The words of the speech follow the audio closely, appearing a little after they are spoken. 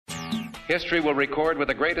History will record with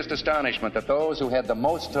the greatest astonishment that those who had the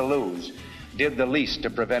most to lose did the least to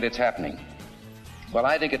prevent its happening. Well,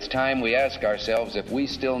 I think it's time we ask ourselves if we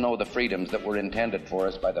still know the freedoms that were intended for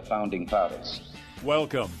us by the founding fathers.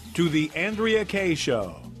 Welcome to the Andrea Kaye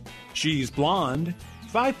Show. She's blonde,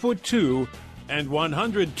 5'2", and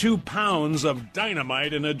 102 pounds of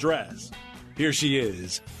dynamite in a dress. Here she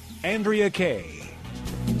is, Andrea Kaye.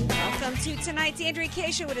 Welcome to tonight's Andrea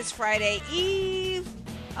Kaye Show. It is Friday Eve.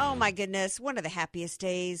 Oh my goodness, one of the happiest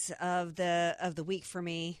days of the week for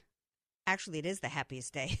me. Actually, it is the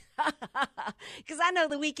happiest day because I know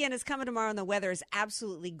the weekend is coming tomorrow and the weather is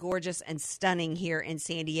absolutely gorgeous and stunning here in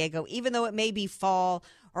San Diego. Even though it may be fall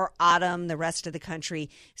or autumn, the rest of the country,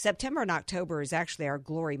 September and October is actually our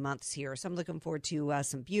glory months here. So I'm looking forward to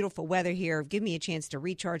some beautiful weather here. Give me a chance to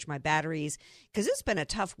recharge my batteries because it's been a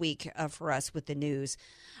tough week for us with the news.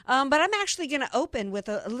 But I'm actually going to open with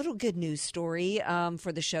a little good news story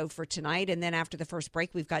for the show for tonight. And then after the first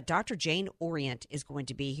break, we've got Dr. Jane Orient is going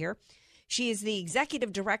to be here. She is the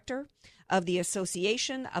executive director of the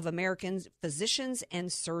Association of American Physicians and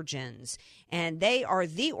Surgeons, and they are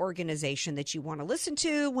the organization that you want to listen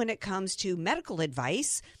to when it comes to medical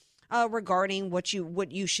advice regarding what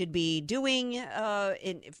you should be doing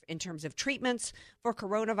in terms of treatments for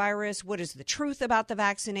coronavirus. What is the truth about the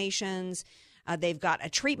vaccinations? They've got a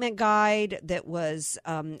treatment guide that was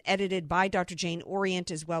edited by Dr. Jane Orient,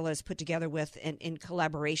 as well as put together with in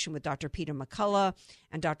collaboration with Dr. Peter McCullough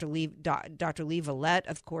and Dr. Lee Valette.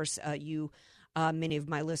 Of course, many of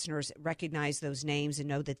my listeners recognize those names and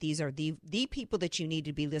know that these are the people that you need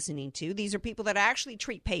to be listening to. These are people that actually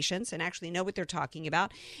treat patients and actually know what they're talking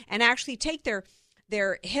about and actually take their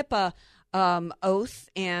HIPAA oath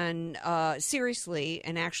and seriously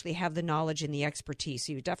and actually have the knowledge and the expertise.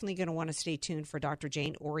 So you're definitely going to want to stay tuned for Dr.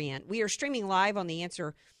 Jane Orient. We are streaming live on the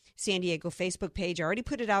Answer San Diego Facebook page. I already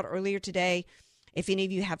put it out earlier today. If any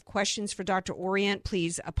of you have questions for Dr. Orient,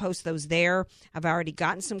 please post those there. I've already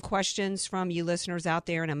gotten some questions from you listeners out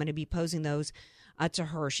there, and I'm going to be posing those to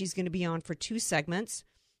her. She's going to be on for 2 segments.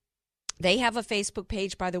 They have a Facebook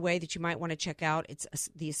page, by the way, that you might want to check out. It's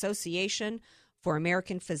the Association for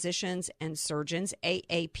American Physicians and Surgeons,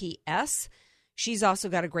 AAPS. She's also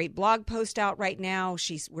got a great blog post out right now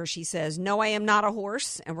where she says, "No, I am not a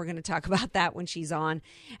horse," and we're going to talk about that when she's on.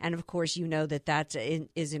 And, of course, you know that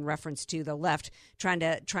is in reference to the left trying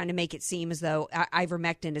to make it seem as though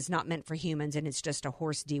ivermectin is not meant for humans and it's just a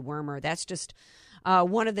horse dewormer. That's just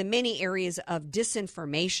one of the many areas of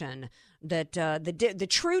disinformation that the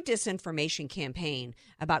true disinformation campaign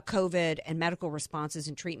about COVID and medical responses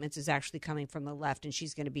and treatments is actually coming from the left, and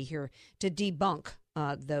she's going to be here to debunk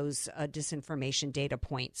those disinformation data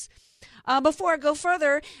points. Before I go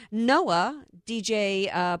further, Noah, DJ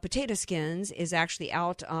Potato Skins, is actually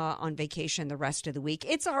out on vacation the rest of the week.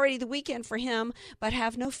 It's already the weekend for him, but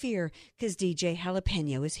have no fear because DJ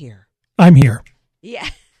Jalapeno is here. I'm here. Yeah.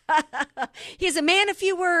 He's a man of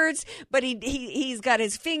few words, but he's got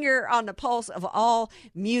his finger on the pulse of all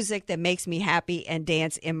music that makes me happy and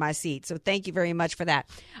dance in my seat. So thank you very much for that.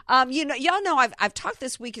 Y'all know I've talked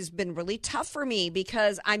this week has been really tough for me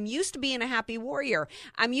because I'm used to being a happy warrior.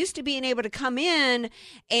 I'm used to being able to come in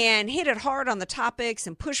and hit it hard on the topics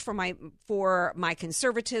and push for my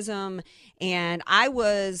conservatism. And I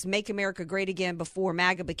was Make America Great Again before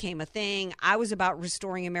MAGA became a thing. I was about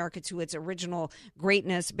restoring America to its original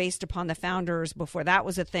greatness based upon the founders before that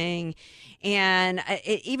was a thing. And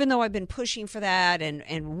even though I've been pushing for that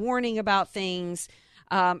and warning about things,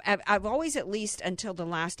 I've always, at least until the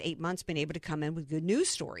last 8 months, been able to come in with good news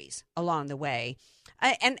stories along the way.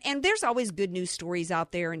 And there's always good news stories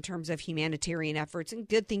out there in terms of humanitarian efforts and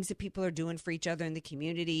good things that people are doing for each other in the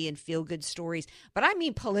community and feel good stories. But I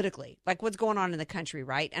mean politically, like what's going on in the country,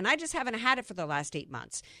 right? And I just haven't had it for the last 8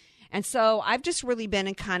 months. And so I've just really been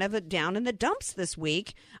in kind of down in the dumps this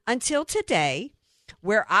week until today,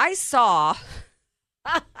 where I saw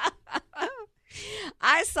Al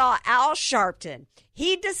Sharpton.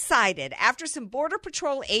 He decided after some Border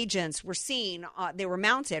Patrol agents were seen, they were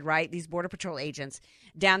mounted, right? These Border Patrol agents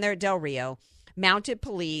down there at Del Rio, mounted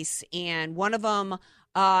police, and one of them,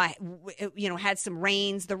 had some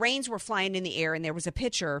reins. The reins were flying in the air, and there was a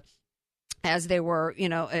picture as they were,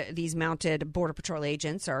 these mounted Border Patrol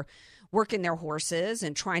agents are working their horses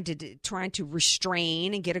and trying to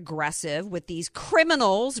restrain and get aggressive with these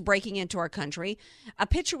criminals breaking into our country. A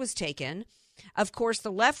picture was taken. Of course,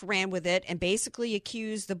 the left ran with it and basically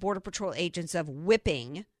accused the Border Patrol agents of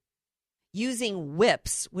whipping using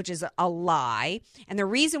whips, which is a lie. And the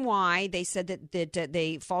reason why they said that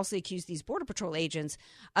they falsely accused these Border Patrol agents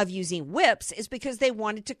of using whips is because they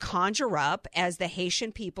wanted to conjure up, as the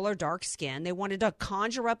Haitian people are dark skinned, they wanted to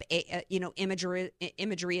conjure up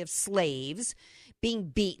imagery of slaves being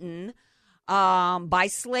beaten by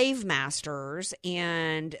slave masters,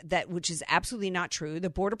 and which is absolutely not true. The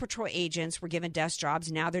Border Patrol agents were given desk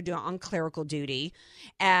jobs. Now they're doing on clerical duty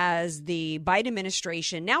as the Biden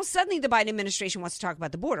administration. Now suddenly the Biden administration wants to talk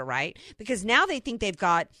about the border, right? Because now they think they've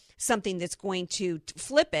got something that's going to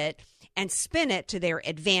flip it and spin it to their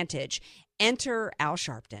advantage. Enter Al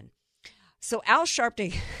Sharpton. So Al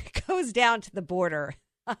Sharpton goes down to the border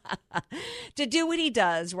to do what he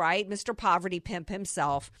does, right? Mr. Poverty Pimp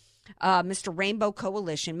himself. Mr. Rainbow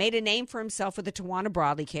Coalition made a name for himself with the Tawana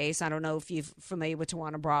Broadley case. I don't know if you're familiar with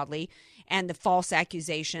Tawana Broadley and the false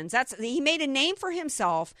accusations. He made a name for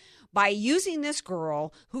himself by using this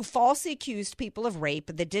girl who falsely accused people of rape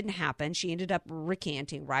that didn't happen. She ended up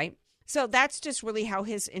recanting, right? So that's just really how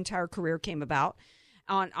his entire career came about.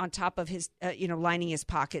 On top of his, lining his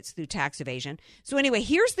pockets through tax evasion. So anyway,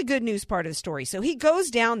 here's the good news part of the story. So he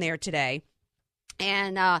goes down there today.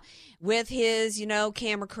 And with his,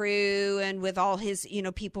 camera crew and with all his,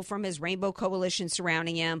 people from his Rainbow Coalition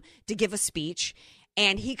surrounding him to give a speech,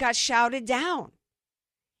 and he got shouted down.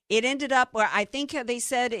 It ended up, or I think they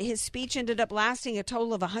said his speech ended up lasting a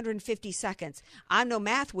total of 150 seconds. I'm no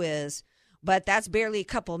math whiz, but that's barely a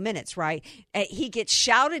couple of minutes, right? He gets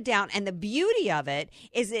shouted down, and the beauty of it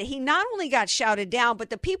is that he not only got shouted down,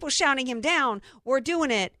 but the people shouting him down were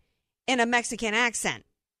doing it in a Mexican accent.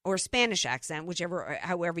 Or Spanish accent,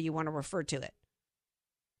 however you want to refer to it.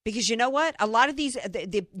 Because you know what? A lot of these,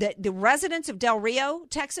 the residents of Del Rio,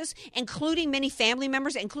 Texas, including many family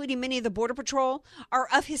members, including many of the Border Patrol, are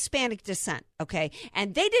of Hispanic descent, okay?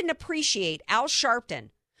 And they didn't appreciate Al Sharpton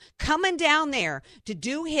coming down there to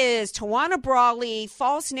do his Tawana Brawley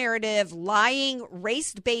false narrative, lying,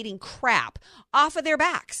 race-baiting crap off of their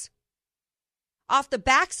backs. Off the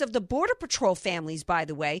backs of the Border Patrol families, by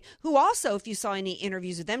the way, who also, if you saw any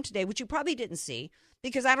interviews with them today, which you probably didn't see,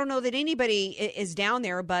 because I don't know that anybody is down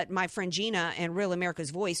there but my friend Gina and Real America's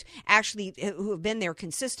Voice, actually, who have been there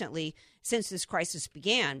consistently since this crisis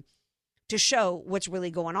began, to show what's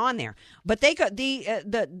really going on there. But they got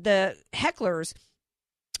the hecklers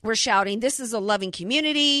were shouting, "This is a loving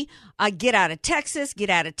community. Get out of Texas. Get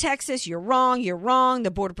out of Texas. You're wrong. You're wrong. The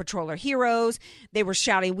Border Patrol are heroes." They were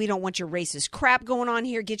shouting, "We don't want your racist crap going on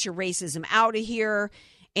here. Get your racism out of here."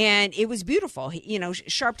 And it was beautiful.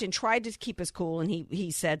 Sharpton tried to keep us cool, and he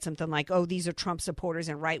said something like, "Oh, these are Trump supporters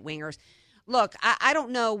and right-wingers." Look, I don't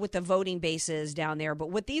know what the voting base is down there, but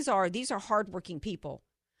what these are hardworking people.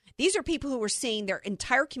 These are people who are seeing their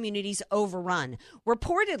entire communities overrun.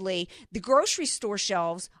 Reportedly, the grocery store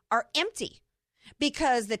shelves are empty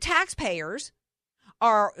because the taxpayers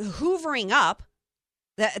are hoovering up.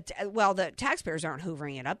 The taxpayers aren't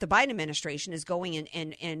hoovering it up. The Biden administration is going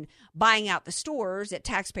and buying out the stores at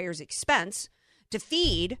taxpayers' expense to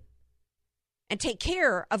feed and take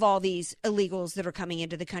care of all these illegals that are coming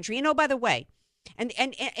into the country. And oh, by the way, and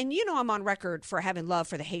I'm on record for having love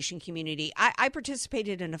for the Haitian community. I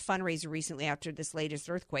participated in a fundraiser recently after this latest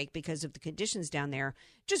earthquake because of the conditions down there.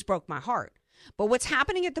 It just broke my heart. But what's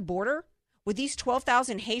happening at the border with these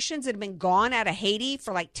 12,000 Haitians that have been gone out of Haiti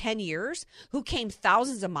for like 10 years, who came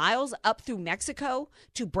thousands of miles up through Mexico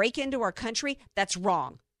to break into our country, that's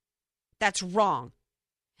wrong. That's wrong.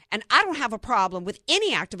 And I don't have a problem with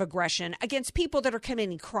any act of aggression against people that are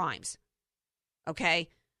committing crimes. Okay?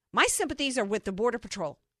 My sympathies are with the Border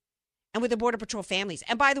Patrol and with the Border Patrol families.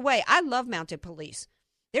 And by the way, I love mounted police.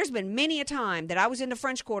 There's been many a time that I was in the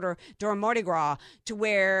French Quarter during Mardi Gras to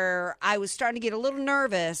where I was starting to get a little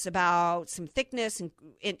nervous about some thickness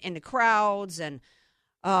in the crowds and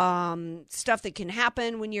stuff that can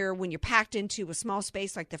happen when you're packed into a small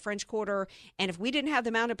space like the French Quarter. And if we didn't have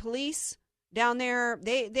the mounted police down there,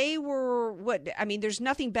 they were there's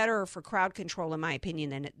nothing better for crowd control, in my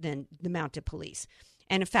opinion, than the mounted police.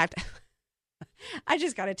 And in fact, I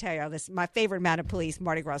just got to tell you this, my favorite mounted police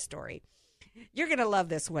Mardi Gras story. You're going to love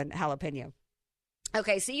this one, Jalapeno.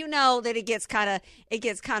 Okay, so you know that it gets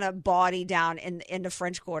kind of bawdy down in the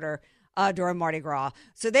French Quarter during Mardi Gras.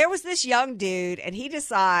 So there was this young dude, and he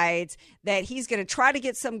decides that he's going to try to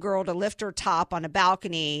get some girl to lift her top on a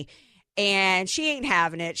balcony, and she ain't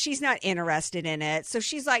having it. She's not interested in it. So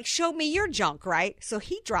she's like, "Show me your junk," right? So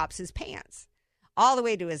he drops his pants all the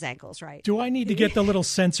way to his ankles, right? Do I need to get the little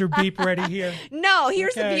sensor beep ready here? No,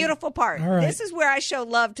 here's the beautiful part. All right. This is where I show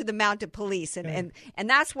love to the mounted police. And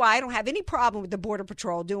that's why I don't have any problem with the Border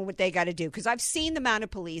Patrol doing what they got to do, because I've seen the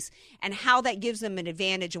mounted police and how that gives them an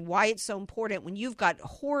advantage and why it's so important when you've got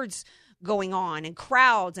hordes going on and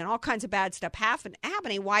crowds and all kinds of bad stuff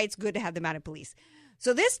happening, why it's good to have the mounted police.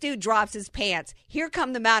 So this dude drops his pants. Here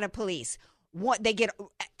come the mounted police.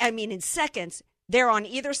 In seconds, they're on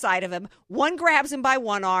either side of him. One grabs him by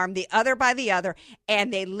one arm, the other by the other,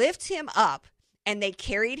 and they lift him up, and they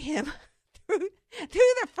carried him through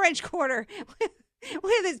the French Quarter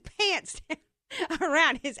with his pants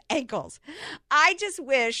around his ankles. I just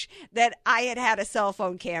wish that I had had a cell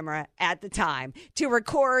phone camera at the time to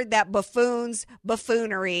record that buffoon's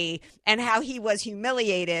buffoonery and how he was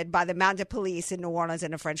humiliated by the mounted police in New Orleans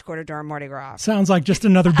in the French Quarter during Mardi Gras. Sounds like just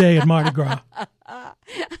another day at Mardi Gras.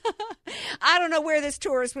 I don't know where this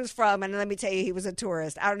tourist was from, and let me tell you, he was a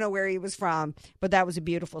tourist. I don't know where he was from, but that was a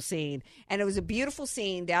beautiful scene. And it was a beautiful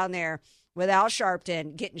scene down there with Al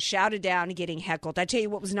Sharpton getting shouted down and getting heckled. I tell you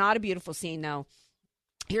what was not a beautiful scene, though.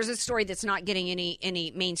 Here's a story that's not getting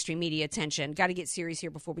any mainstream media attention. Got to get serious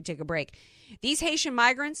here before we take a break. These Haitian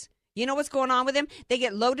migrants, you know what's going on with them? They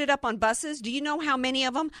get loaded up on buses. Do you know how many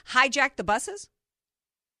of them hijack the buses?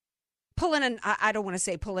 I don't want to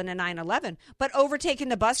say pulling a 911, but overtaking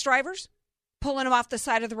the bus drivers, pulling them off the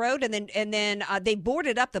side of the road, and then they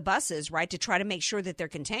boarded up the buses, right, to try to make sure that they're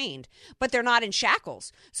contained, but they're not in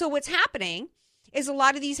shackles. So what's happening is a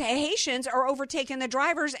lot of these Haitians are overtaking the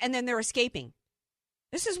drivers, and then they're escaping.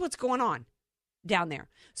 This is what's going on down there.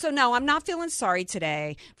 So no, I'm not feeling sorry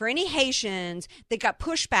today for any Haitians that got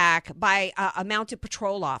pushed back by a mounted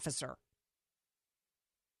patrol officer.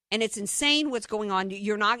 And it's insane what's going on.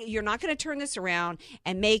 You're not going to turn this around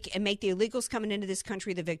and make the illegals coming into this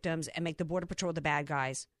country the victims and make the Border Patrol the bad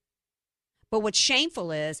guys. But what's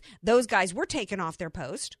shameful is those guys were taken off their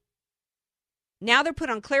post. Now they're put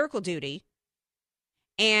on clerical duty.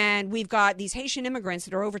 And we've got these Haitian immigrants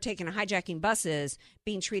that are overtaking and hijacking buses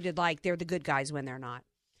being treated like they're the good guys when they're not.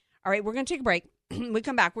 All right, we're going to take a break. When we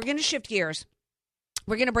come back, we're going to shift gears.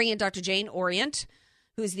 We're going to bring in Dr. Jane Orient,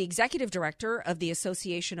 who is the executive director of the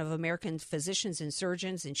Association of American Physicians and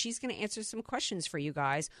Surgeons, and she's going to answer some questions for you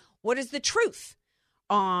guys. What is the truth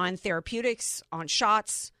on therapeutics, on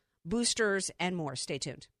shots, boosters, and more? Stay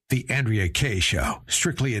tuned. The Andrea Kaye Show,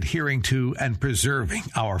 strictly adhering to and preserving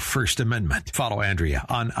our First Amendment. Follow Andrea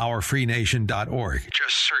on ourfreenation.org.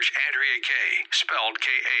 Just search Andrea Kaye, spelled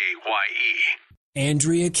Kaye.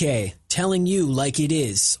 Andrea Kaye, telling you like it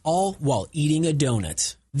is, all while eating a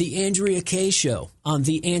donut. The Andrea Kaye Show on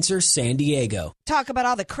The Answer San Diego. Talk about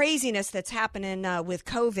all the craziness that's happening with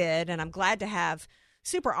COVID, and I'm glad to have,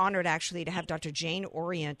 super honored actually, to have Dr. Jane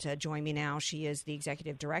Orient join me now. She is the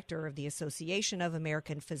executive director of the Association of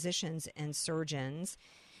American Physicians and Surgeons.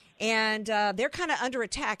 And they're kind of under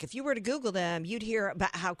attack. If you were to Google them, you'd hear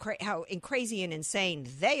about how crazy and insane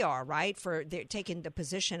they are, right? They're taking the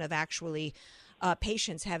position of actually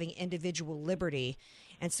patients having individual liberty.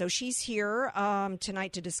 And so she's here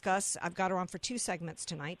tonight to discuss. I've got her on for 2 segments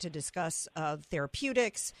tonight to discuss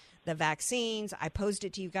therapeutics, the vaccines. I posed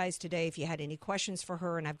it to you guys today if you had any questions for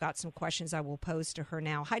her, and I've got some questions I will pose to her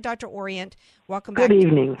now. Hi, Dr. Orient. Welcome back. Good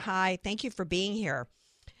evening. Hi. Thank you for being here.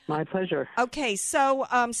 My pleasure. Okay, so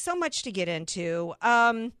so much to get into.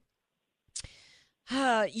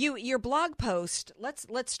 Your blog post.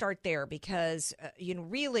 Let's start there because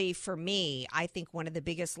really for me, I think one of the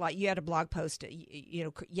biggest. You had a blog post.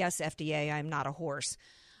 Yes, FDA. I'm not a horse,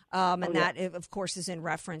 that of course is in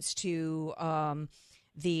reference to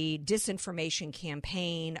the disinformation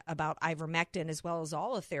campaign about ivermectin as well as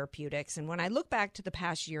all of therapeutics. And when I look back to the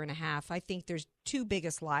past year and a half, I think there's 2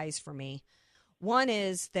 biggest lies for me. One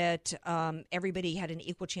is that everybody had an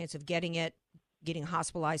equal chance of getting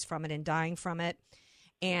hospitalized from it and dying from it,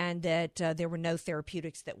 and that there were no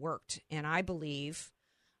therapeutics that worked. And I believe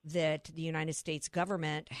that the United States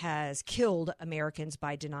government has killed Americans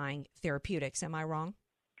by denying therapeutics. Am I wrong?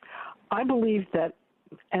 I believe that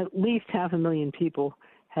at least 500,000 people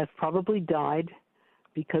have probably died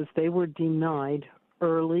because they were denied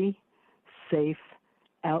early, safe,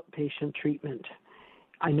 outpatient treatment.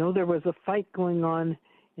 I know there was a fight going on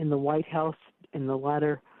in the White House at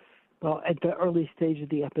the early stage of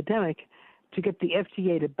the epidemic to get the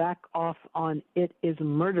FDA to back off on it is a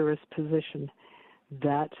murderous position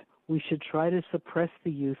that we should try to suppress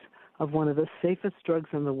the use of one of the safest drugs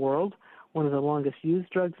in the world, one of the longest used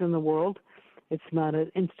drugs in the world. It's not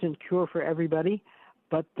an instant cure for everybody,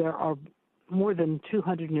 but there are more than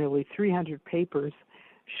 200, nearly 300 papers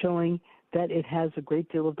showing that it has a great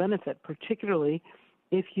deal of benefit, particularly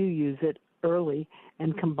if you use it early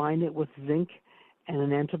and combine it with zinc and an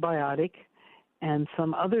antibiotic and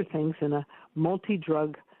some other things in a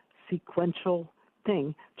multi-drug sequential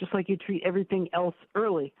thing, just like you treat everything else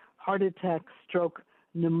early, heart attack, stroke,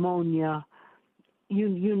 pneumonia, you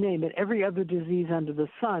name it, every other disease under the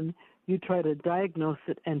sun, you try to diagnose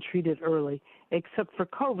it and treat it early, except for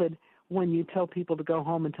COVID, when you tell people to go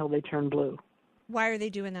home until they turn blue. Why are they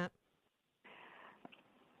doing that?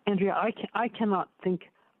 Andrea, I cannot think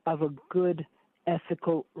of a good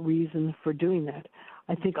ethical reason for doing that.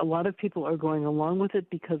 I think a lot of people are going along with it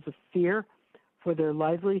because of fear for their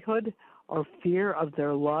livelihood or fear of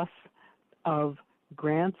their loss of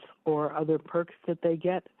grants or other perks that they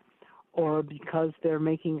get, or because they're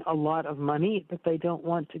making a lot of money that they don't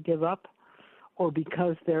want to give up, or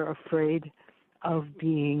because they're afraid of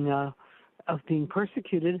being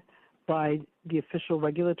persecuted by the official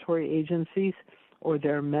regulatory agencies or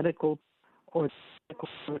their medical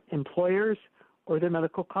employers or their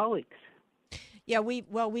medical colleagues. Yeah,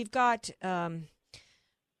 we've got.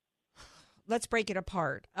 Let's break it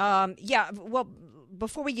apart.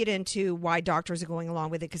 Before we get into why doctors are going along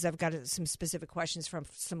with it, because I've got some specific questions from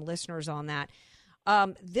some listeners on that.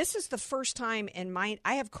 This is the first time I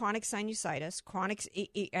have chronic sinusitis,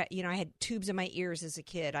 I had tubes in my ears as a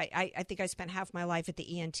kid. I think I spent half my life at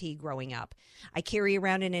the ENT growing up. I carry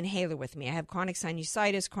around an inhaler with me. I have chronic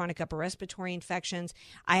sinusitis, chronic upper respiratory infections.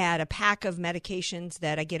 I had a pack of medications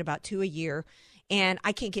that I get about 2 a year, and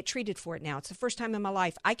I can't get treated for it now. It's the first time in my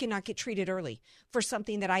life I cannot get treated early for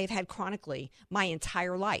something that I have had chronically my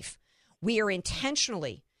entire life. We are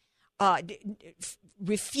intentionally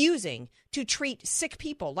refusing to treat sick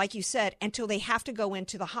people, like you said, until they have to go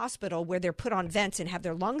into the hospital where they're put on vents and have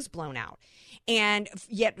their lungs blown out. And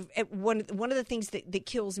yet one of the things that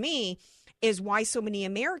kills me is why so many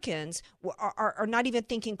Americans are not even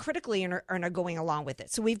thinking critically and are going along with it.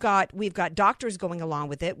 So we've got doctors going along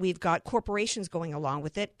with it, we've got corporations going along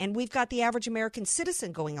with it, and we've got the average American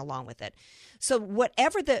citizen going along with it. So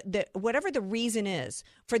whatever the reason is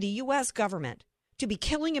for the U.S. government to be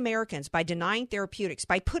killing Americans by denying therapeutics,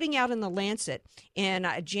 by putting out in the Lancet in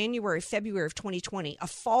February of 2020, a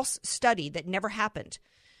false study that never happened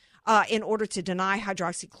in order to deny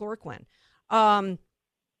hydroxychloroquine.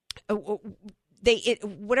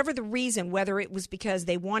 Whatever the reason, whether it was because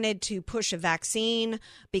they wanted to push a vaccine,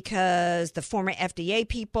 because the former FDA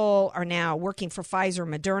people are now working for Pfizer or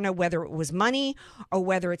Moderna, whether it was money or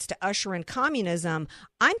whether it's to usher in communism,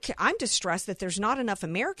 I'm distressed that there's not enough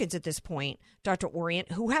Americans at this point, Dr.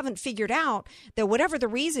 Orient, who haven't figured out that whatever the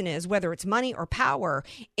reason is, whether it's money or power,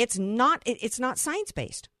 it's not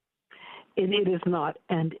science-based. It is not.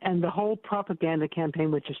 And the whole propaganda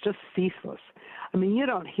campaign, which is just ceaseless. I mean, you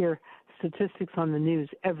don't hear statistics on the news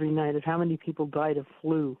every night of how many people died of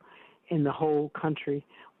flu in the whole country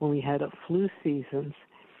when we had flu seasons.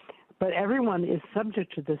 But everyone is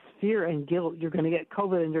subject to this fear and guilt. You're going to get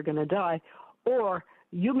COVID and you're going to die. Or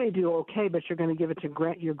you may do okay, but you're going to give it to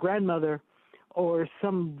your grandmother or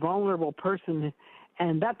some vulnerable person,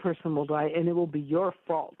 and that person will die, and it will be your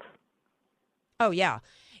fault. Oh, yeah.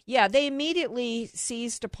 Yeah, they immediately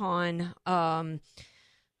seized upon the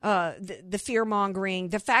fear-mongering,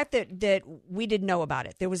 the fact that we didn't know about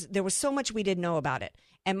it. There was so much we didn't know about it.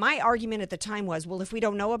 And my argument at the time was, well, if we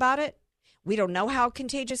don't know about it, we don't know how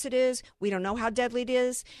contagious it is, we don't know how deadly it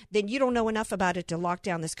is, then you don't know enough about it to lock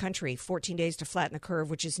down this country 14 days to flatten the curve,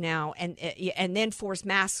 which is now, and then force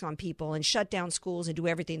masks on people and shut down schools and do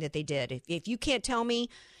everything that they did. If you can't tell me,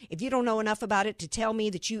 if you don't know enough about it to tell me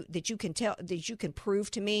that you can prove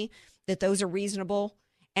to me that those are reasonable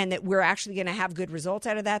and that we're actually going to have good results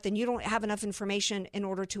out of that, then you don't have enough information in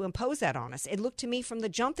order to impose that on us. It looked to me from the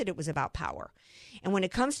jump that it was about power. And when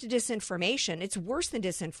it comes to disinformation, it's worse than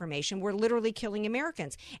disinformation. We're literally killing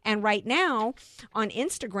Americans. And right now on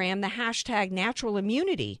Instagram, the hashtag natural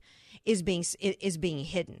immunity is being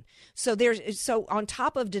hidden. So on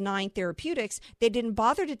top of denying therapeutics, they didn't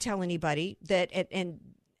bother to tell anybody that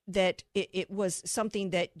it was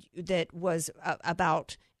something that was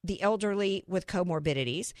about the elderly with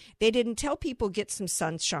comorbidities. They didn't tell people get some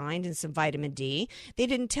sunshine and some vitamin D. They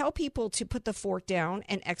didn't tell people to put the fork down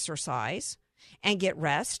and exercise and get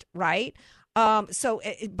rest, right? So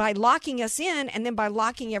by locking us in and then by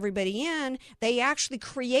locking everybody in, they actually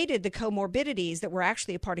created the comorbidities that were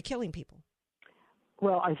actually a part of killing people.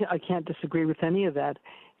 Well, I can't disagree with any of that.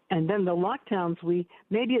 And then the lockdowns,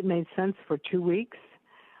 maybe it made sense for 2 weeks,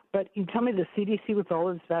 but you tell me the CDC with all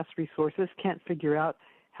its vast resources can't figure out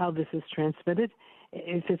how this is transmitted.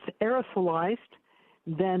 If it's aerosolized,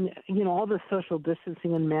 then, all the social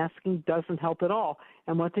distancing and masking doesn't help at all.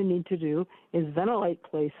 And what they need to do is ventilate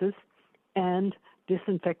places and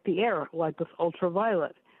disinfect the air, like with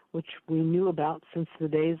ultraviolet, which we knew about since the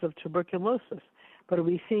days of tuberculosis. But are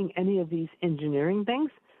we seeing any of these engineering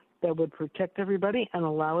things that would protect everybody and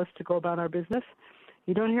allow us to go about our business?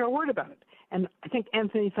 You don't hear a word about it. And I think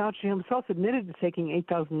Anthony Fauci himself admitted to taking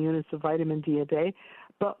 8,000 units of vitamin D a day,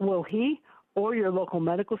 but will he or your local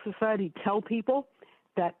medical society tell people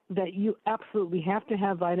that you absolutely have to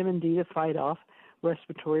have vitamin D to fight off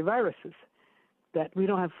respiratory viruses? That we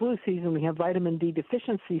don't have flu season, we have vitamin D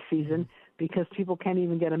deficiency season because people can't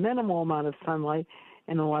even get a minimal amount of sunlight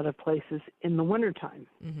in a lot of places in the wintertime.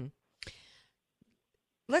 Mm-hmm.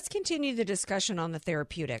 Let's continue the discussion on the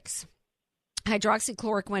therapeutics.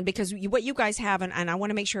 Hydroxychloroquine, because what you guys have, and I want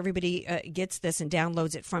to make sure everybody gets this and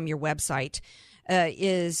downloads it from your website,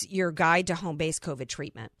 is your guide to home-based COVID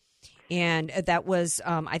treatment. And that was,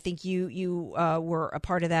 I think you were a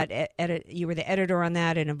part of that. You were the editor on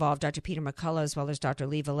that. It involved Dr. Peter McCullough as well as Dr.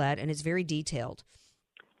 Lee Villette, and it's very detailed.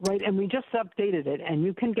 Right, and we just updated it, and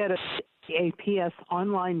you can get it at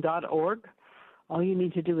apsonline.org. All you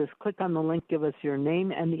need to do is click on the link, give us your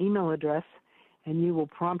name and email address, and you will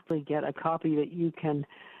promptly get a copy that you can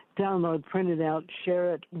download, print it out,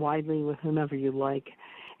 share it widely with whomever you like.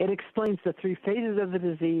 It explains the 3 phases of the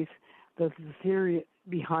disease, the theory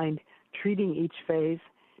behind treating each phase,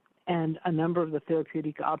 and a number of the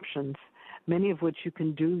therapeutic options, many of which you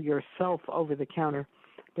can do yourself over the counter.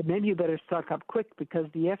 But maybe you better stock up quick because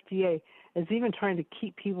the FDA is even trying to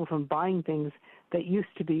keep people from buying things that used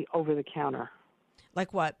to be over the counter.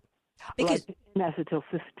 Like what? Because like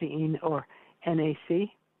N-acetylcysteine or NAC.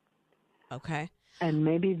 Okay. And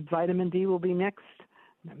maybe vitamin D will be next.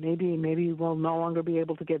 Maybe we'll no longer be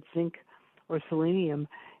able to get zinc or selenium.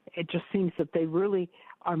 It just seems that they really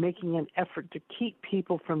are making an effort to keep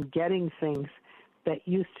people from getting things that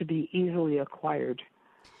used to be easily acquired.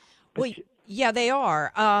 Well, yeah, they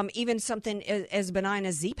are. Even something as benign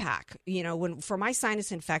as Z-Pak. You know, for my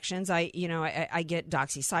sinus infections, I get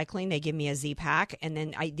doxycycline. They give me a Z-Pak, and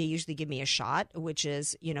then they usually give me a shot, which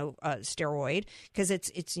is a steroid, because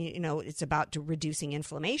it's about reducing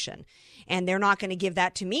inflammation. And they're not going to give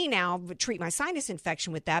that to me now, but treat my sinus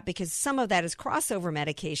infection with that, because some of that is crossover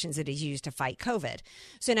medications that is used to fight COVID.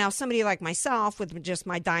 So now somebody like myself with just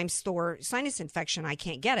my dime store sinus infection, I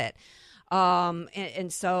can't get it.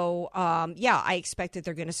 So I expect that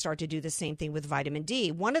they're going to start to do the same thing with vitamin D.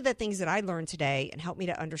 One of the things that I learned today, and help me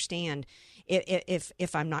to understand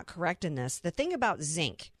if I'm not correct in this, the thing about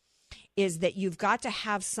zinc is that you've got to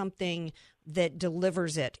have something that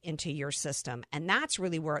delivers it into your system. And that's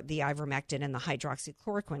really where the ivermectin and the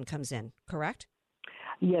hydroxychloroquine comes in, correct?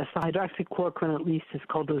 Yes, the hydroxychloroquine at least is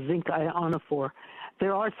called a zinc ionophore.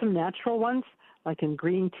 There are some natural ones, like in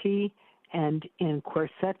green tea, and in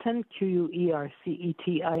quercetin,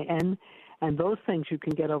 Quercetin, and those things you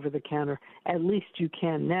can get over the counter. At least you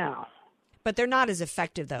can now. But they're not as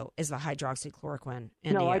effective, though, as the hydroxychloroquine.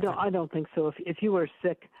 No, I don't think so. If you were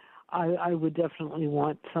sick, I would definitely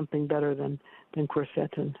want something better than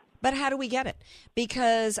quercetin. But how do we get it?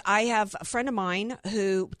 Because I have a friend of mine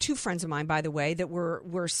two friends of mine, by the way, that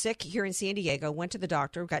were sick here in San Diego, went to the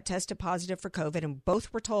doctor, got tested positive for COVID, and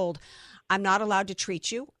both were told, I'm not allowed to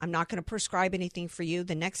treat you. I'm not going to prescribe anything for you.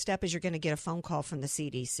 The next step is you're going to get a phone call from the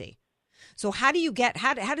CDC. So how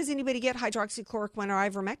does anybody get hydroxychloroquine or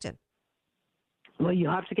ivermectin? Well, you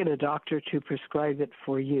have to get a doctor to prescribe it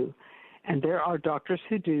for you. And there are doctors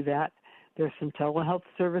who do that. There are some telehealth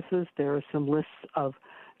services. There are some lists of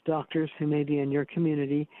doctors who may be in your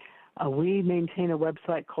community. We maintain a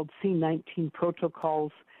website called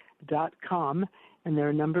C19protocols.com, and there are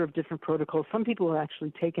a number of different protocols. Some people have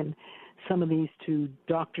actually taken some of these to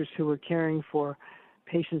doctors who are caring for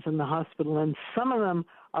patients in the hospital, and some of them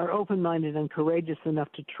are open-minded and courageous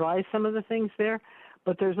enough to try some of the things there.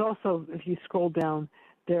 But there's also, if you scroll down,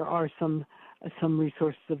 there are some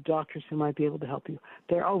resources of doctors who might be able to help you.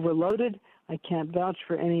 They're overloaded. I can't vouch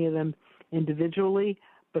for any of them individually,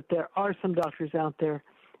 but there are some doctors out there,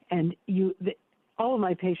 and all of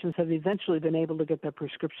my patients have eventually been able to get their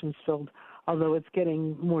prescriptions filled, although it's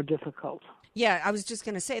getting more difficult. Yeah, I was just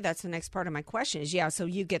going to say that's the next part of my question is, so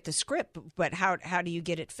you get the script, but how do you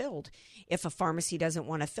get it filled if a pharmacy doesn't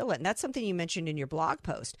want to fill it? And that's something you mentioned in your blog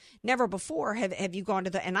post. Never before have you gone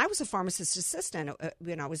to and I was a pharmacist assistant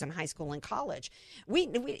when I was in high school and college. We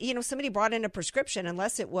somebody brought in a prescription,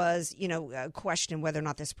 unless it was, a question whether or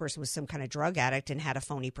not this person was some kind of drug addict and had a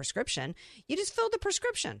phony prescription, you just filled the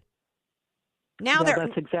prescription. Now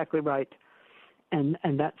that's exactly right. And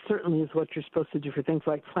that certainly is what you're supposed to do for things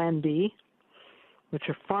like Plan B, which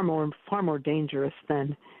are far more dangerous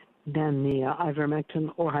than the ivermectin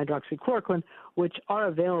or hydroxychloroquine, which are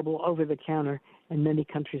available over the counter in many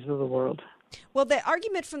countries of the world. Well, the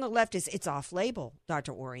argument from the left is it's off-label,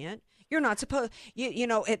 Dr. Orient. You're not supposed,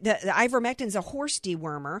 the ivermectin's a horse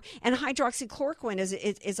dewormer, and hydroxychloroquine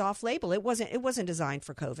is off-label. It wasn't designed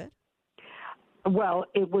for COVID. Well,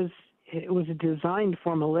 it was designed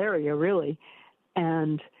for malaria, really,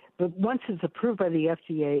 but once it's approved by the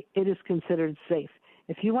FDA, it is considered safe.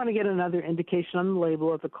 If you want to get another indication on the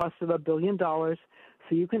label at the cost of $1 billion, so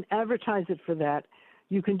you can advertise it for that,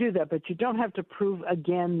 you can do that, but you don't have to prove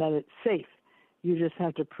again that it's safe. You just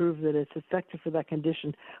have to prove that it's effective for that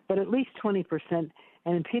condition. But at least 20%, and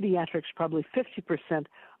in pediatrics, probably 50%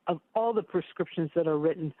 of all the prescriptions that are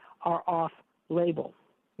written are off-label.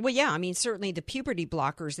 Well, yeah, I mean, certainly the puberty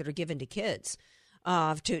blockers that are given to kids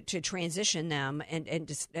to transition them and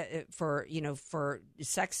for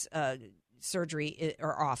sex surgery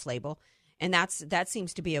are off-label. And that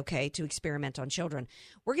seems to be okay to experiment on children.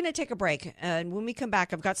 We're going to take a break, and when we come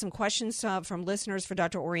back, I've got some questions from listeners for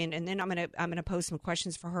Dr. Orient, and then I'm going to pose some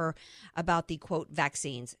questions for her about the quote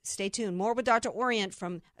vaccines. Stay tuned. More with Dr. Orient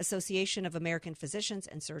from Association of American Physicians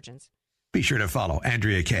and Surgeons. Be sure to follow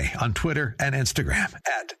Andrea Kaye on Twitter and Instagram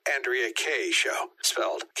at Andrea Kaye Show,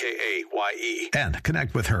 spelled Kaye, and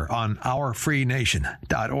connect with her on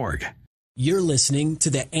OurFreeNation.org. You're listening to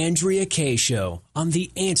The Andrea Kaye Show on The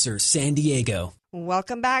Answer San Diego.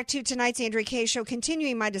 Welcome back to tonight's Andrea Kaye Show,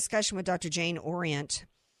 continuing my discussion with Dr. Jane Orient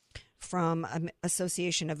from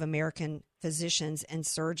Association of American Physicians and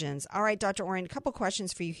Surgeons. All right, Dr. Orient, a couple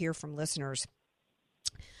questions for you here from listeners.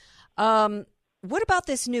 What about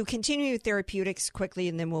this new, continuing with therapeutics quickly,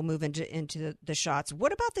 and then we'll move into the shots.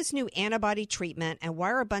 What about this new antibody treatment, and why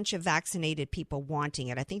are a bunch of vaccinated people wanting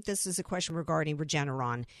it? I think this is a question regarding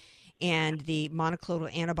Regeneron and the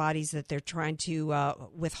monoclonal antibodies that they're trying to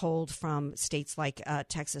withhold from states like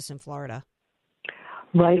Texas and Florida.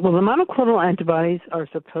 Right. Well, the monoclonal antibodies are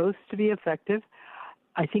supposed to be effective.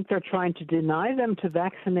 I think they're trying to deny them to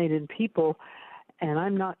vaccinated people, and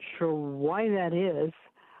I'm not sure why that is.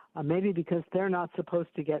 Maybe because they're not supposed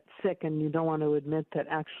to get sick, and you don't want to admit that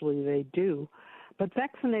actually they do. But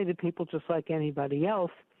vaccinated people, just like anybody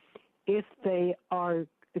else, if they're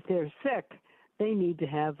sick, they need to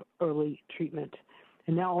have early treatment.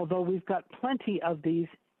 And now, although we've got plenty of these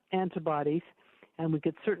antibodies, and we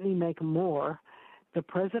could certainly make more, the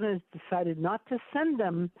president has decided not to send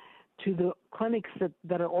them to the clinics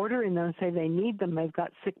that are ordering them and say they need them, they've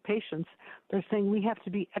got sick patients. They're saying we have to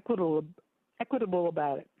be equitable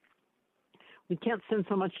about it. We can't send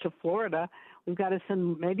so much to Florida. We've got to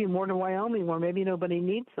send maybe more to Wyoming, where maybe nobody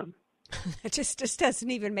needs them. It just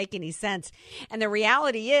doesn't even make any sense. And the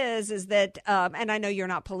reality is that, and I know you're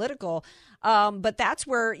not political, but that's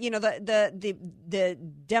where, the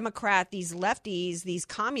Democrat, these lefties, these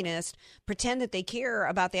communists pretend that they care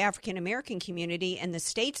about the African-American community, and the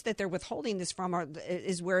states that they're withholding this from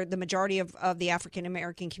is where the majority of the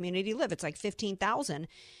African-American community live. It's like 15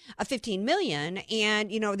 million. And,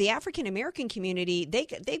 the African-American community,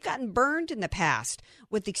 they've gotten burned in the past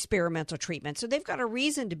with experimental treatment. So they've got a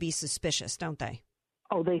reason to be suspicious, don't they?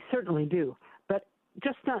 Oh, they certainly do. But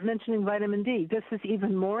just not mentioning vitamin D, this is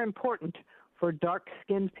even more important for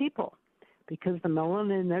dark-skinned people because the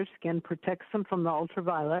melanin in their skin protects them from the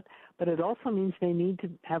ultraviolet, but it also means they need to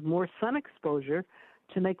have more sun exposure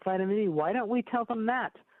to make vitamin D. Why don't we tell them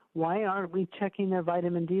that? Why aren't we checking their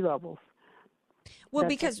vitamin D levels? Well,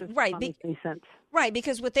 because sense. Right,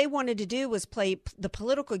 because what they wanted to do was play the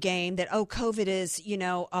political game that, COVID is,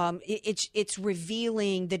 it's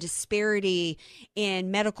revealing the disparity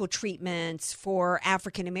in medical treatments for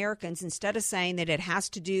African Americans instead of saying that it has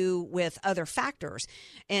to do with other factors.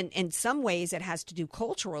 And in some ways, it has to do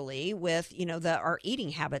culturally with, our eating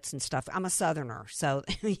habits and stuff. I'm a Southerner, so,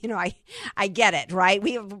 I get it, right?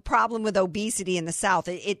 We have a problem with obesity in the South.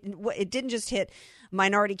 It didn't just hit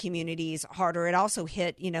minority communities harder. It also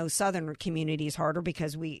hit, Southern communities harder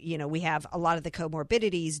because we have a lot of the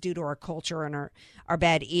comorbidities due to our culture and our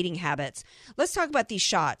bad eating habits. Let's talk about these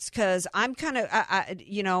shots because I'm kind of,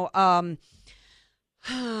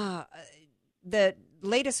 the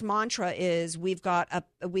latest mantra is we've got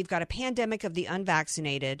a pandemic of the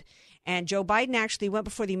unvaccinated, and Joe Biden actually went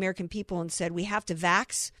before the American people and said we have to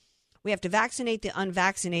vaccinate the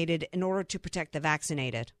unvaccinated in order to protect the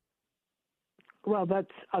vaccinated. Well, that's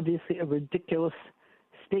obviously a ridiculous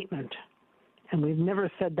statement, and we've never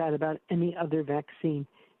said that about any other vaccine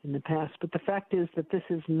in the past. But the fact is that this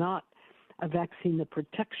is not a vaccine that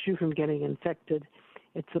protects you from getting infected.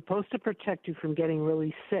 It's supposed to protect you from getting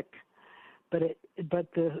really sick, but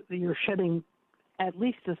you're shedding at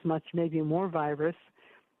least as much, maybe more virus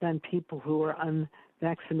than people who are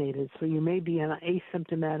unvaccinated. So you may be an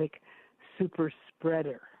asymptomatic super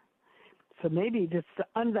spreader. So maybe it's the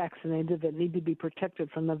unvaccinated that need to be protected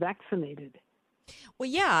from the vaccinated. Well,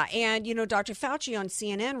 yeah. And, Dr. Fauci on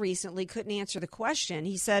CNN recently couldn't answer the question.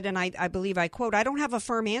 He said, and I believe I quote, "I don't have a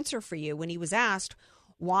firm answer for you," when he was asked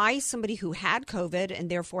why somebody who had COVID and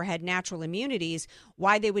therefore had natural immunities,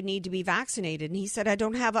 why they would need to be vaccinated. And he said, I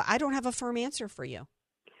don't have a firm answer for you.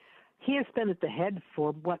 He has been at the head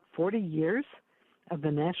for, 40 years of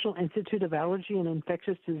the National Institute of Allergy and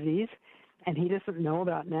Infectious Disease, and he doesn't know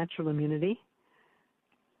about natural immunity?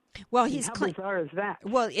 Well, how bizarre is that?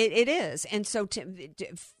 Well, it is. And so to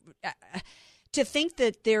think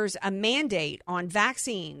that there's a mandate on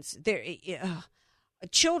vaccines,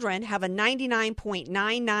 children have a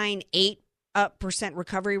 99.998%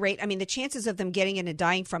 recovery rate. I mean, the chances of them getting it and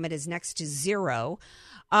dying from it is next to zero.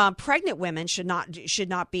 Pregnant women should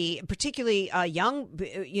not be, particularly young,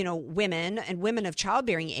 women and women of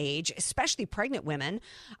childbearing age, especially pregnant women,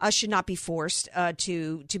 should not be forced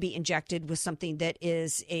to be injected with something that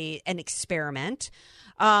is an experiment.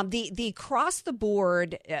 The across the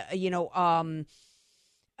board,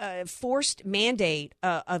 forced mandate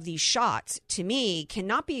of these shots, to me,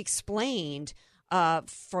 cannot be explained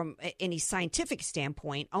from any scientific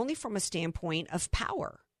standpoint, only from a standpoint of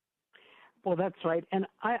power. Well, that's right. And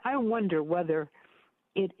I wonder whether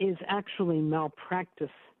it is actually malpractice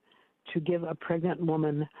to give a pregnant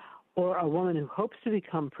woman or a woman who hopes to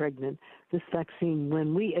become pregnant this vaccine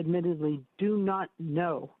when we admittedly do not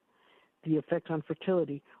know the effect on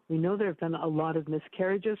fertility. We know there have been a lot of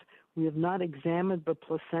miscarriages. We have not examined the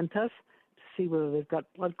placentas to see whether they've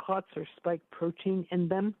got blood clots or spike protein in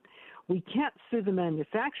them. We can't sue the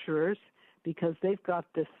manufacturers because they've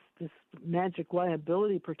got this magic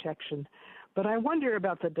liability protection. But I wonder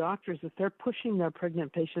about the doctors if they're pushing their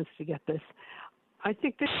pregnant patients to get this. I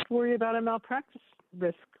think they should worry about a malpractice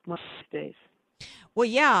risk one of these days. Well,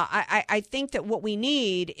 yeah, I think that what we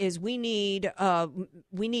need is we need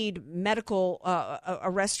medical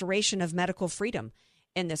a restoration of medical freedom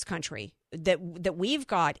in this country. That we've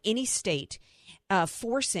got any state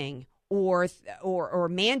forcing or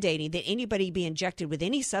mandating that anybody be injected with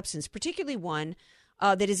any substance, particularly one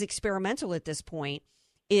that is experimental at this point,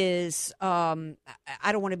 is,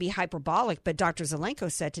 I don't want to be hyperbolic, but Dr. Zelenko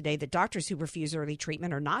said today that doctors who refuse early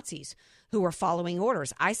treatment are Nazis who are following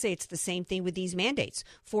orders. I say it's the same thing with these mandates,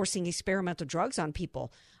 forcing experimental drugs on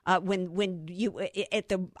people. When you at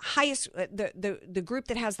the highest, the group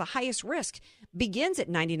that has the highest risk begins at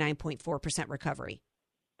 99.4% recovery.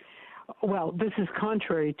 Well, this is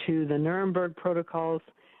contrary to the Nuremberg protocols.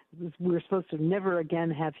 We're supposed to never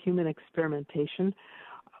again have human experimentation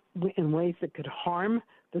in ways that could harm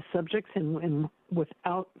the subjects and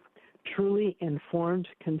without truly informed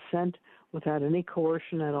consent, without any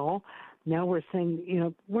coercion at all. Now we're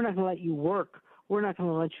saying, we're not going to let you work. We're not going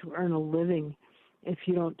to let you earn a living if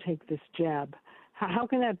you don't take this jab. How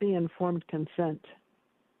can that be informed consent?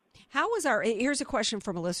 Here's a question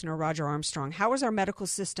from a listener, Roger Armstrong. How has our medical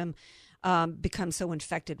system become so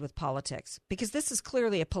infected with politics? Because this is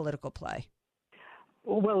clearly a political play.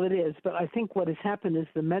 Well, it is, but I think what has happened is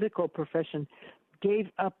the medical profession gave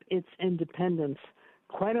up its independence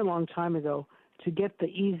quite a long time ago to get the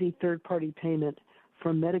easy third-party payment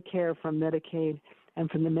from Medicare, from Medicaid, and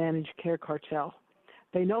from the managed care cartel.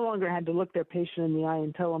 They no longer had to look their patient in the eye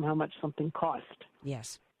and tell them how much something cost.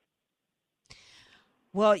 Yes.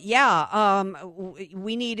 Well, yeah,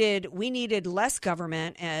 we needed less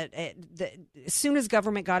government. As soon as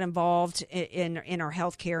government got involved in our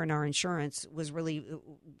health care and our insurance was really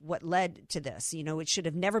what led to this. It should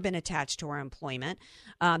have never been attached to our employment.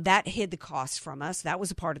 That hid the costs from us. That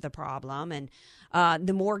was a part of the problem. And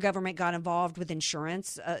the more government got involved with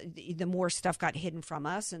insurance, the more stuff got hidden from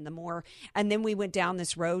us, and then we went down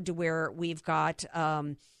this road to where we've got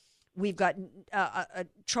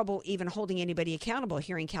trouble even holding anybody accountable.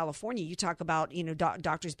 Here in California, you talk about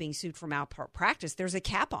doctors being sued for malpractice. There's a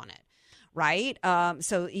cap on it, right?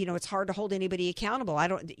 So it's hard to hold anybody accountable. I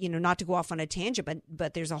don't, not to go off on a tangent,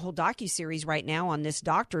 but there's a whole docuseries right now on this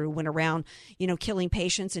doctor who went around, killing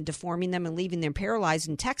patients and deforming them and leaving them paralyzed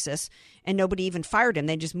in Texas, and nobody even fired him.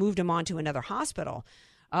 They just moved him on to another hospital.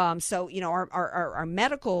 So our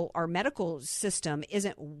medical system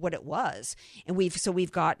isn't what it was, and we've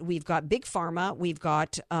got big pharma. We've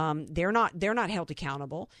got they're not held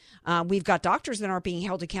accountable. We've got doctors that aren't being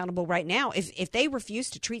held accountable right now. If they refuse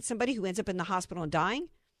to treat somebody who ends up in the hospital and dying,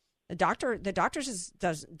 the doctor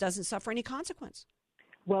doesn't suffer any consequence.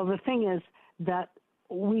 Well, the thing is that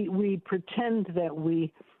we pretend that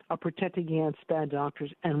we are protecting against bad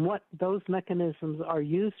doctors, and what those mechanisms are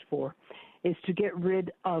used for is to get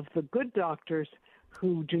rid of the good doctors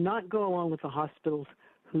who do not go along with the hospitals,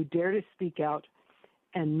 who dare to speak out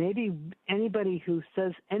And maybe anybody who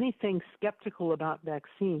says anything skeptical about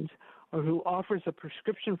vaccines or who offers a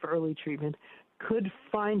prescription for early treatment could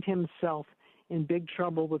find himself in big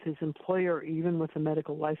trouble with his employer or even with the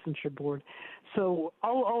medical licensure board. So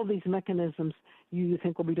all these mechanisms, you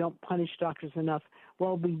think, well, we don't punish doctors enough.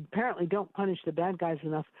 Well, we apparently don't punish the bad guys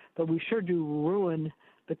enough, but we sure do ruin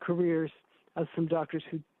the careers of some doctors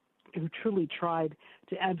who truly tried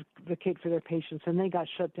to advocate for their patients, and they got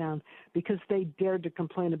shut down because they dared to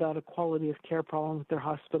complain about a quality of care problem with their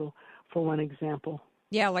hospital, for one example.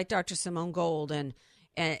 Yeah, like Dr. Simone Gold and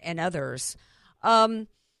others. The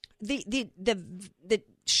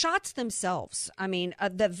shots themselves, I mean,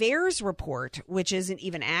 the VAERS report, which isn't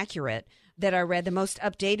even accurate, that I read, the most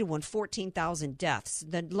updated one, 14,000 deaths,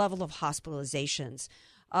 the level of hospitalizations.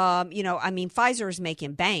 Pfizer is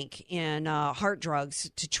making bank in heart drugs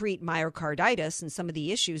to treat myocarditis and some of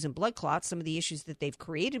the issues and blood clots, some of the issues that they've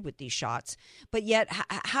created with these shots. But yet,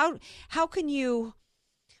 how can you...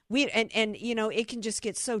 it can just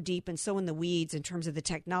get so deep and so in the weeds in terms of the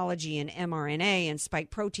technology and mRNA and spike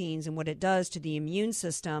proteins and what it does to the immune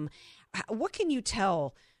system. What can you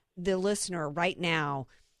tell the listener right now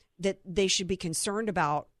that they should be concerned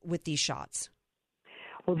about with these shots?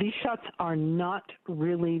 Well, these shots are not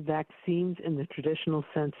really vaccines in the traditional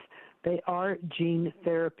sense. They are gene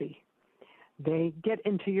therapy. They get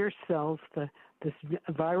into your cells, this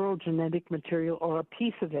viral genetic material or a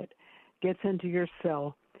piece of it gets into your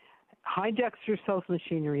cell, hijacks your cell's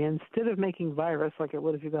machinery, and instead of making virus like it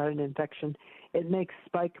would if you got an infection, it makes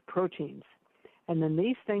spike proteins. And then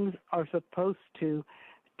these things are supposed to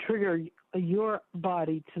trigger your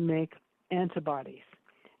body to make antibodies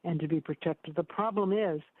and to be protected. The problem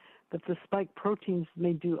is that the spike proteins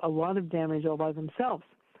may do a lot of damage all by themselves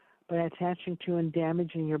by attaching to and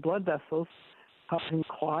damaging your blood vessels, causing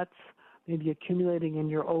clots, maybe accumulating in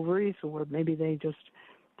your ovaries, or maybe they just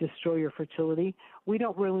destroy your fertility. We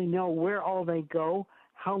don't really know where all they go,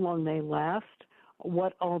 how long they last,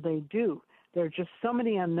 what all they do. There are just so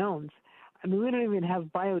many unknowns. I mean, we don't even have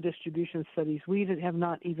biodistribution studies. We have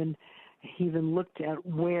not even looked at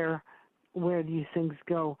where these things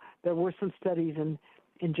go. There were some studies in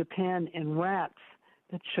Japan in rats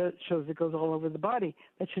that shows it goes all over the body.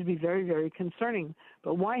 That should be very, very concerning.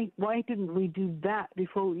 But why didn't we do that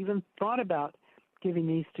before we even thought about giving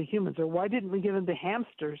these to humans? Or why didn't we give them to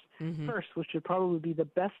hamsters first, which would probably be the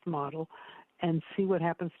best model, and see what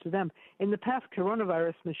happens to them? In the past,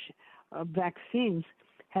 coronavirus vaccines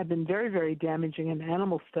have been very, very damaging in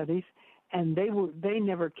animal studies, and they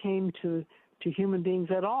never came to human beings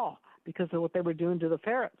at all because of what they were doing to the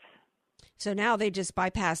ferrets. So now they just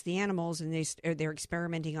bypass the animals and they're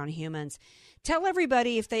experimenting on humans. Tell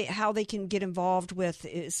everybody how they can get involved with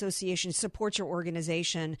association, support your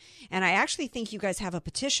organization. And I actually think you guys have a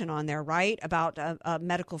petition on there, right, about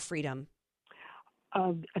medical freedom.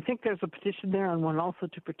 I think there's a petition there and one also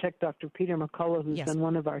to protect Dr. Peter McCullough, who's been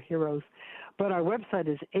one of our heroes. But our website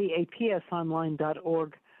is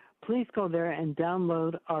aapsonline.org. Please go there and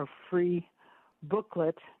download our free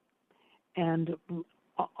booklet, and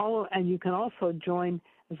you can also join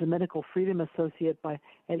as a Medical Freedom Associate at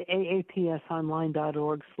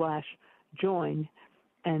aapsonline.org/join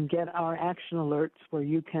and get our action alerts where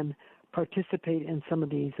you can participate in some of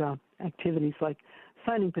these activities like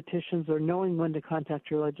signing petitions or knowing when to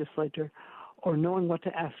contact your legislator or knowing what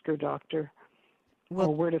to ask your doctor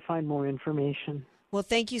or where to find more information. Well,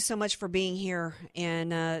 thank you so much for being here,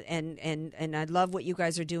 and I love what you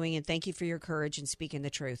guys are doing, and thank you for your courage and speaking the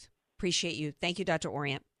truth. Appreciate you. Thank you, Dr.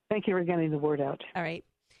 Orient. Thank you for getting the word out. All right,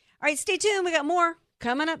 stay tuned. We got more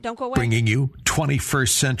coming up. Don't go away. Bringing you 21st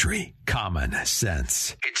Century Common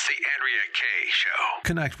Sense. It's the Andrea Kaye Show.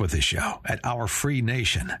 Connect with the show at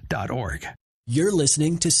ourfreenation.org. You're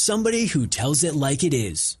listening to somebody who tells it like it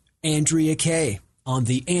is. Andrea Kaye on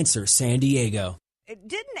The Answer San Diego.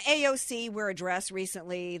 Didn't AOC wear a dress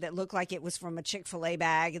recently that looked like it was from a Chick-fil-A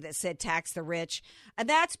bag that said tax the rich? And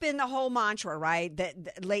that's been the whole mantra, right?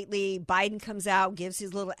 That lately Biden comes out, gives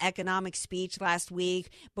his little economic speech last week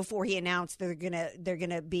before he announced they're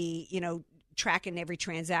gonna be, tracking every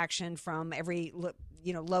transaction from every,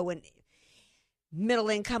 low and middle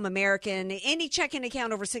income American, any checking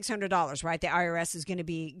account over $600, right? The IRS is going to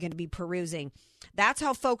be perusing. That's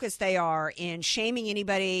how focused they are in shaming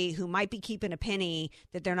anybody who might be keeping a penny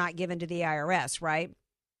that they're not giving to the IRS, right?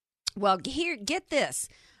 Well, here, get this.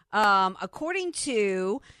 According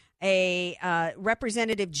to a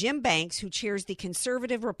Representative Jim Banks, who chairs the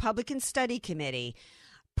Conservative Republican Study Committee,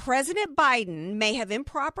 President Biden may have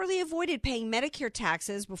improperly avoided paying Medicare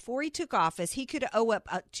taxes before he took office. He could owe up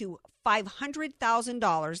to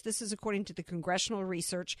 $500,000. This is according to the Congressional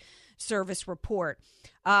Research Service report.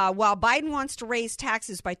 While Biden wants to raise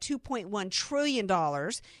taxes by $2.1 trillion,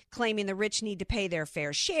 claiming the rich need to pay their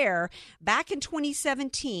fair share, back in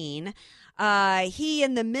 2017, he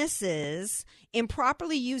and the missus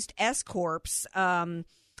improperly used S-corps.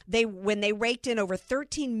 When they raked in over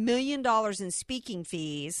 $13 million in speaking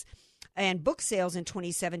fees and book sales in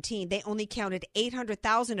 2017, they only counted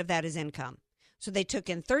 $800,000 of that as income. So they took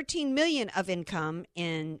in $13 million of income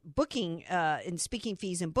in booking, in speaking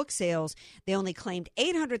fees and book sales. They only claimed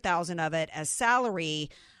 $800,000 of it as salary,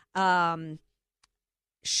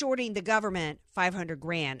 shorting the government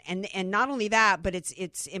 $500,000. And not only that, but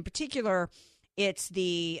it's in particular, it's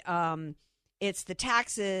the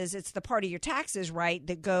taxes. It's the part of your taxes, right,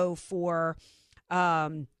 that go for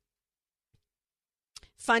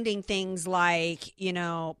funding things like,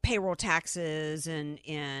 payroll taxes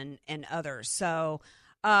and others. So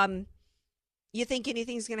you think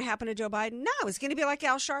anything's going to happen to Joe Biden? No, it's going to be like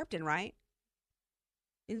Al Sharpton, right?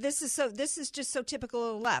 This is just so typical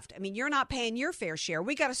of the left. I mean, you're not paying your fair share.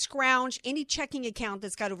 We got to scrounge any checking account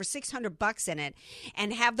that's got over $600 in it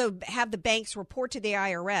and have the banks report to the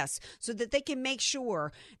IRS so that they can make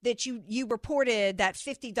sure that you reported that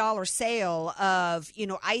 $50 sale of,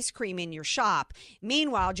 ice cream in your shop.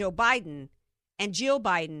 Meanwhile, Joe Biden and Jill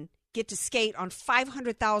Biden get to skate on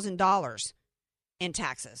 $500,000 in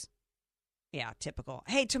taxes. Yeah, typical.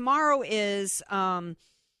 Hey, tomorrow is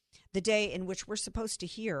the day in which we're supposed to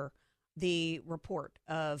hear the report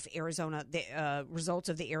of Arizona, the results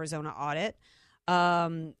of the Arizona audit.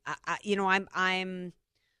 I'm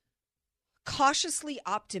cautiously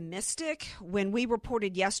optimistic. When we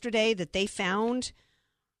reported yesterday that they found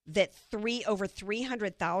that over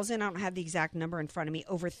 300,000, I don't have the exact number in front of me,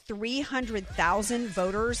 over 300,000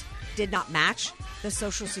 voters did not match the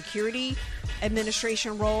Social Security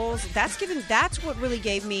Administration rolls. That's what really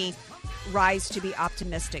gave me rise to be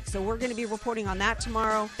optimistic. So we're going to be reporting on that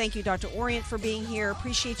tomorrow. Thank you, Dr. Orient, for being here.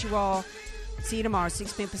 Appreciate you all. See you tomorrow,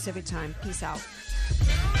 6 p.m. Pacific time. Peace out.